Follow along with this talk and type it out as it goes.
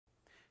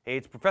Hey,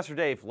 it's Professor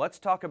Dave. Let's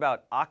talk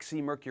about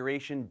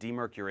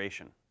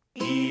oxymercuration-demercuration.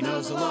 He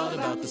knows a lot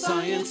about the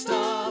science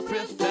stuff.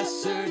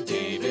 Professor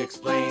Dave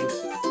explains.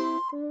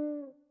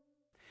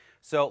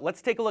 So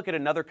let's take a look at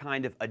another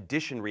kind of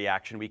addition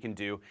reaction we can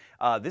do.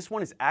 This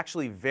one is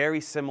actually very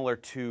similar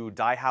to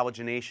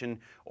dihalogenation,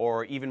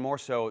 or even more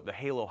so the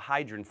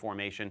halohydrin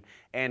formation.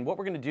 And what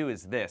we're going to do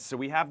is this. So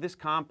we have this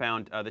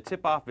compound. The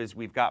tip-off is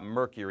we've got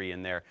mercury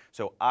in there.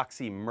 So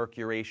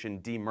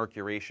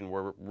oxymercuration-demercuration,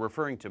 we're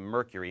referring to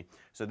mercury.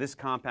 So this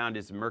compound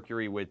is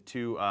mercury with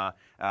two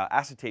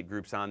acetate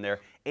groups on there.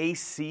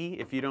 AC,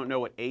 if you don't know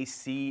what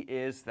AC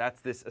is,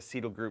 that's this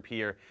acetyl group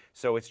here.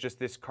 So it's just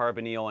this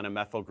carbonyl and a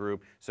methyl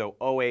group. So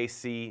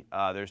OAC,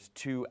 there's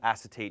two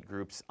acetate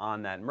groups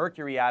on that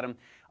mercury atom.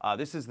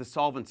 This is the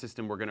solvent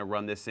system we're going to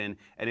run this in,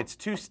 and it's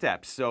two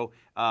steps. So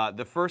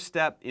the first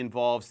step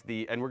involves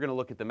and we're going to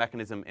look at the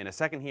mechanism in a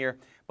second here,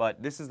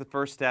 but this is the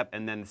first step,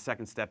 and then the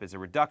second step is a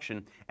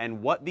reduction.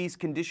 And what these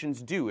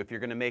conditions do, if you're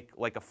going to make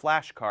like a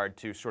flashcard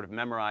to sort of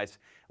memorize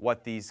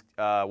what this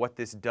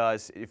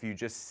does, if you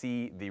just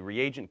see the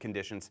reagent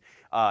conditions,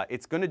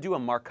 it's going to do a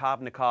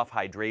Markovnikov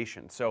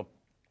hydration. So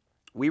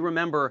we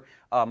remember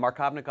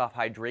Markovnikov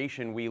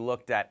hydration, we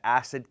looked at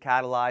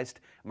acid-catalyzed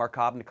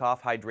Markovnikov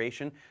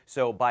hydration.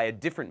 So by a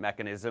different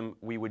mechanism,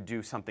 we would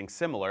do something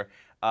similar.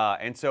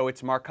 And so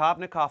it's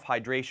Markovnikov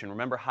hydration.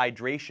 Remember,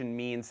 hydration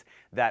means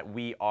that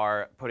we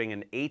are putting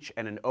an H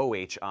and an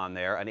OH on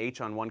there, an H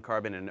on one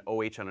carbon and an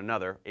OH on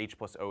another. H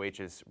plus OH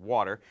is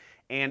water.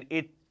 And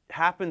it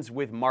happens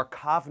with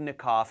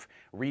Markovnikov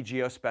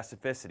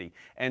regiospecificity.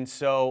 And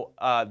so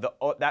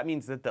that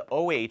means that the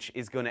OH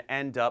is going to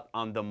end up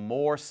on the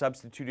more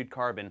substituted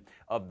carbon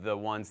of the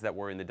ones that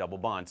were in the double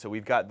bond. So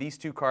we've got these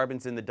two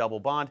carbons in the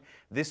double bond.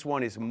 This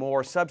one is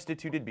more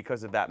substituted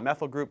because of that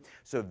methyl group.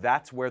 So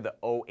that's where the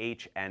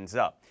OH ends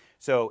up.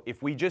 So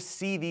if we just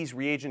see these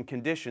reagent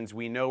conditions,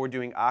 we know we're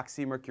doing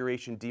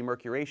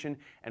oxymercuration-demercuration,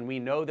 and we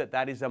know that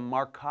that is a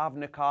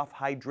Markovnikov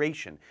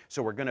hydration.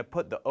 So we're going to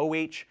put the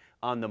OH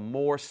on the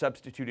more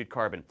substituted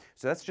carbon.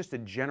 So that's just a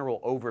general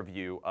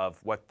overview of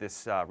what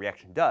this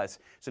reaction does.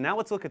 So now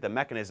let's look at the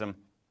mechanism.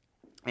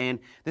 And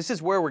this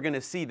is where we're going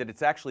to see that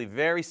it's actually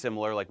very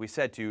similar, like we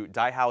said, to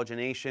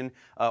dihalogenation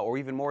or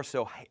even more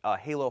so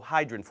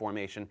halohydrin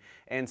formation.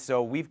 And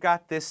so we've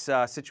got this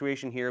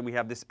situation here. We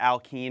have this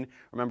alkene.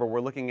 Remember,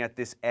 we're looking at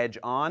this edge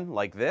on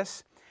like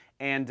this.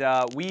 And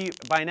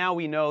by now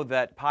we know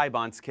that pi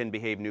bonds can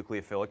behave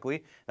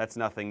nucleophilically. That's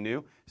nothing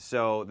new.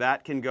 So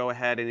that can go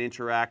ahead and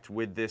interact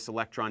with this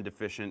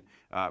electron-deficient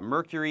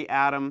mercury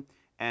atom.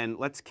 And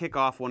let's kick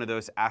off one of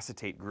those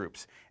acetate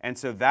groups. And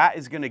so that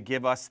is going to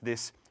give us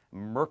this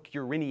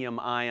mercurinium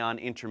ion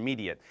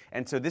intermediate.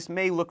 And so this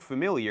may look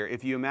familiar.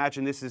 If you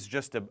imagine this is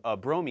just a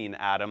bromine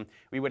atom,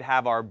 we would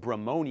have our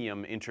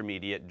bromonium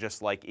intermediate,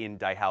 just like in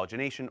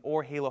dihalogenation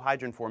or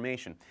halohydrin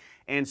formation.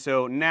 And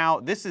so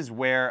now this is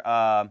where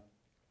the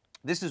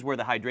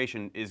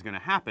hydration is going to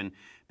happen,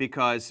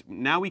 because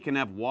now we can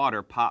have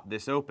water pop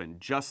this open,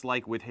 just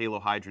like with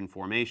halohydrin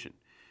formation.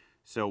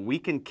 So we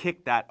can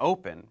kick that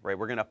open, right?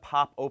 We're going to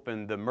pop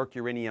open the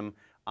mercurinium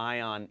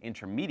ion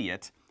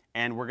intermediate,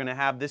 and we're going to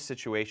have this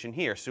situation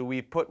here. So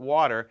we've put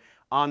water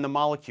on the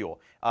molecule.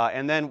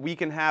 And then we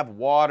can have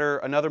water,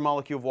 another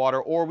molecule of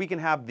water, or we can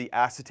have the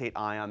acetate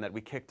ion that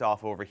we kicked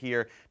off over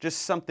here.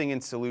 Just something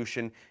in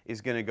solution is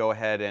going to go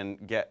ahead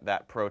and get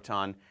that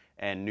proton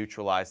and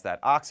neutralize that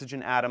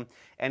oxygen atom.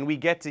 And we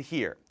get to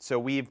here. So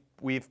we've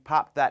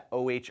popped that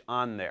OH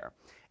on there.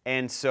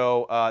 And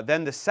so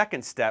then the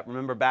second step,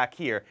 remember back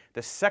here,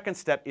 the second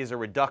step is a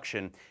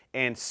reduction,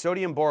 and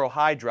sodium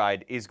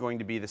borohydride is going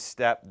to be the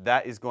step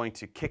that is going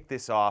to kick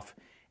this off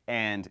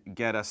and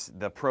get us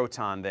the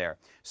proton there.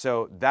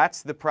 So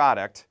that's the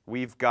product.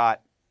 We've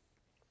got,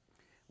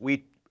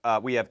 we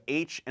have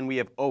H and we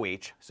have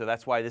OH, so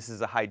that's why this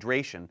is a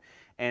hydration.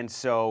 And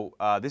so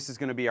this is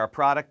going to be our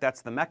product.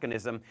 That's the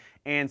mechanism.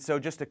 And so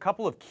just a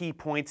couple of key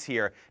points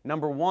here.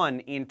 Number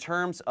one, in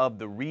terms of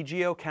the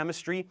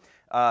regiochemistry,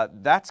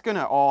 that's going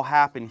to all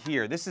happen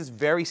here. This is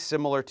very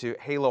similar to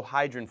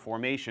halohydrin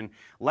formation.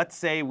 Let's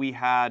say we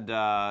had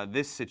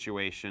this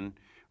situation,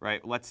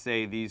 right? Let's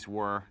say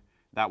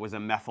that was a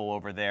methyl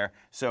over there.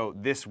 So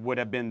this would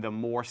have been the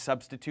more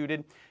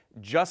substituted.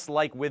 Just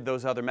like with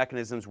those other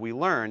mechanisms we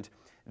learned,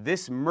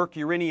 this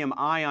mercurinium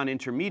ion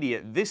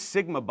intermediate, this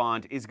sigma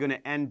bond is going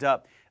to end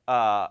up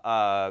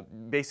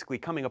basically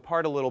coming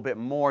apart a little bit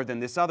more than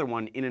this other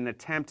one in an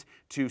attempt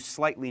to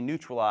slightly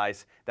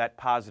neutralize that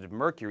positive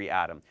mercury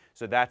atom.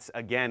 So that's,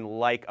 again,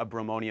 like a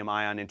bromonium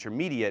ion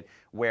intermediate,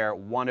 where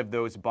one of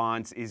those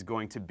bonds is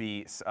going to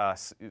be,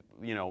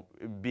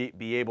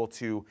 be able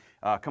to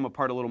come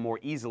apart a little more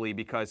easily,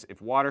 because if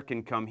water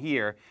can come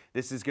here,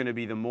 this is going to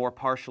be the more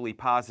partially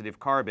positive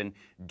carbon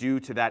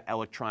due to that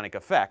electronic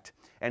effect.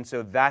 And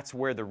so that's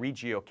where the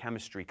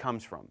regiochemistry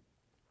comes from.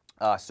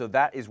 So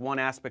that is one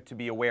aspect to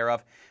be aware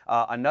of.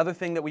 Another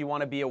thing that we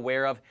want to be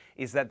aware of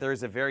is that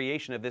there's a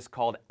variation of this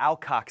called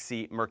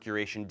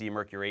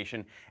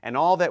alkoxymercuration-demercuration. And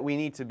all that we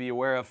need to be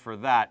aware of for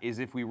that is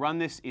if we run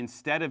this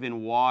instead of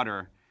in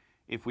water,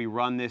 if we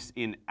run this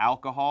in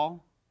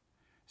alcohol,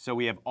 so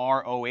we have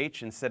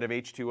ROH instead of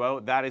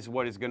H2O, that is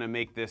what is going to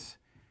make this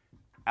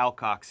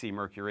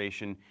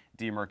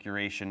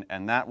alkoxymercuration-demercuration,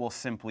 and that will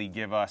simply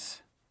give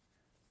us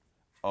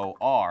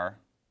OR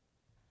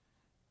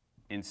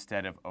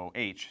instead of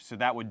OH. So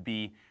that would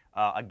be,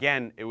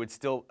 again, it would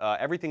still,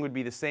 everything would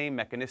be the same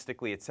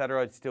mechanistically,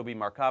 etc. It'd still be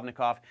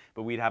Markovnikov,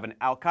 but we'd have an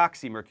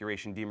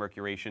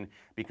alkoxymercuration-demercuration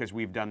because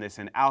we've done this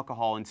in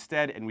alcohol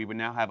instead, and we would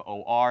now have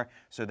OR.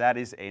 So that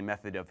is a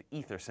method of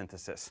ether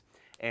synthesis.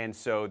 And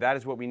so that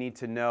is what we need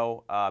to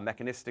know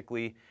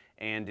mechanistically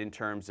and in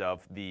terms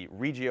of the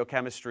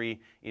regiochemistry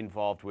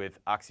involved with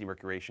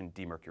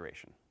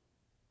oxymercuration-demercuration.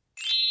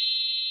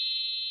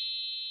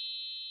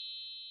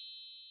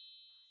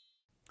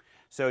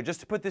 So just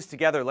to put this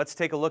together, let's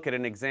take a look at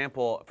an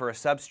example for a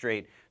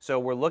substrate. So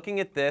we're looking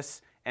at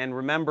this, and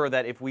remember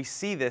that if we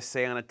see this,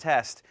 say on a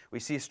test, we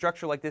see a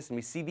structure like this and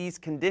we see these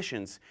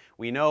conditions,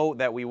 we know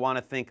that we want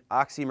to think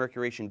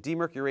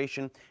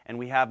oxymercuration-demercuration, and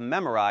we have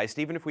memorized,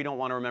 even if we don't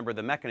want to remember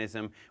the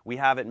mechanism, we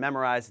have it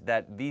memorized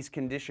that these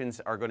conditions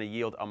are going to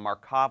yield a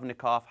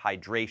Markovnikov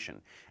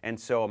hydration. And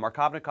so a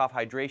Markovnikov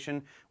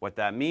hydration, what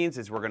that means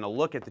is we're going to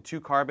look at the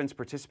two carbons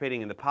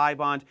participating in the pi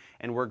bond,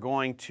 and we're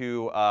going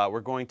to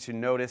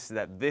notice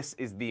that this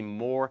is the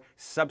more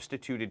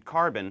substituted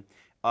carbon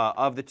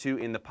of the two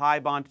in the pi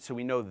bond, so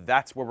we know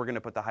that's where we're going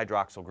to put the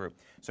hydroxyl group.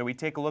 So we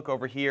take a look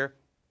over here,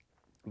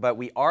 but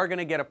we are going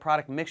to get a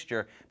product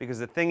mixture because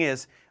the thing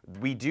is,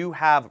 we do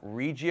have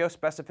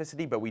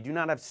regiospecificity, but we do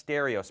not have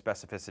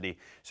stereospecificity.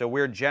 So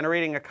we're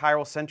generating a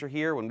chiral center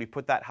here. When we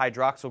put that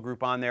hydroxyl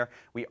group on there,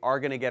 we are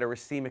going to get a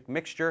racemic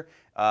mixture.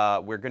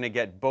 We're going to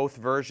get both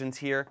versions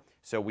here,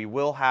 so we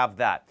will have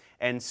that.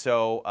 And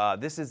so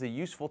this is a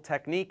useful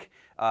technique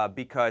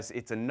because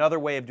it's another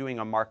way of doing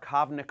a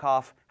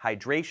Markovnikov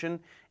hydration,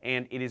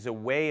 and it is a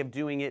way of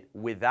doing it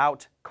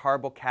without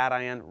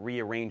carbocation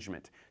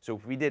rearrangement. So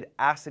if we did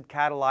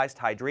acid-catalyzed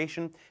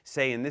hydration,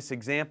 say in this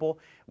example,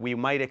 we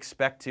might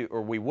expect to,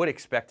 or we would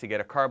expect to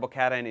get a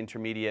carbocation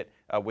intermediate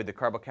with the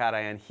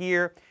carbocation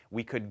here.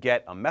 We could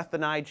get a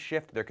methanide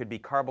shift. There could be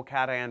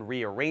carbocation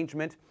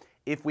rearrangement.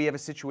 If we have a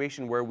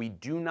situation where we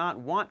do not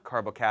want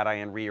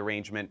carbocation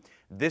rearrangement,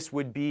 this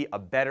would be a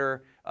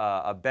better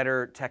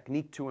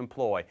technique to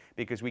employ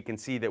because we can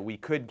see that we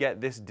could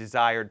get this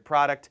desired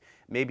product,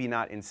 maybe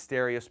not in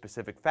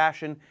stereospecific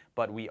fashion,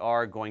 but we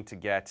are going to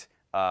get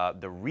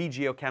the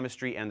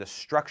regiochemistry and the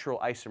structural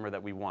isomer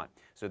that we want.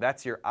 So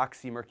that's your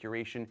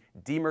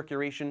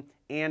oxymercuration-demercuration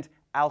and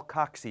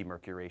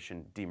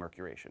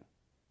alkoxymercuration-demercuration.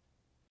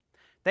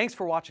 Thanks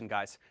for watching,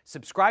 guys.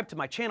 Subscribe to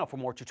my channel for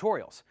more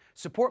tutorials.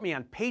 Support me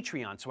on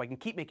Patreon so I can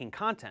keep making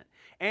content.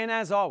 And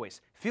as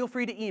always, feel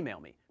free to email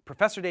me,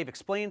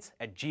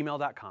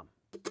 ProfessorDaveExplains@gmail.com.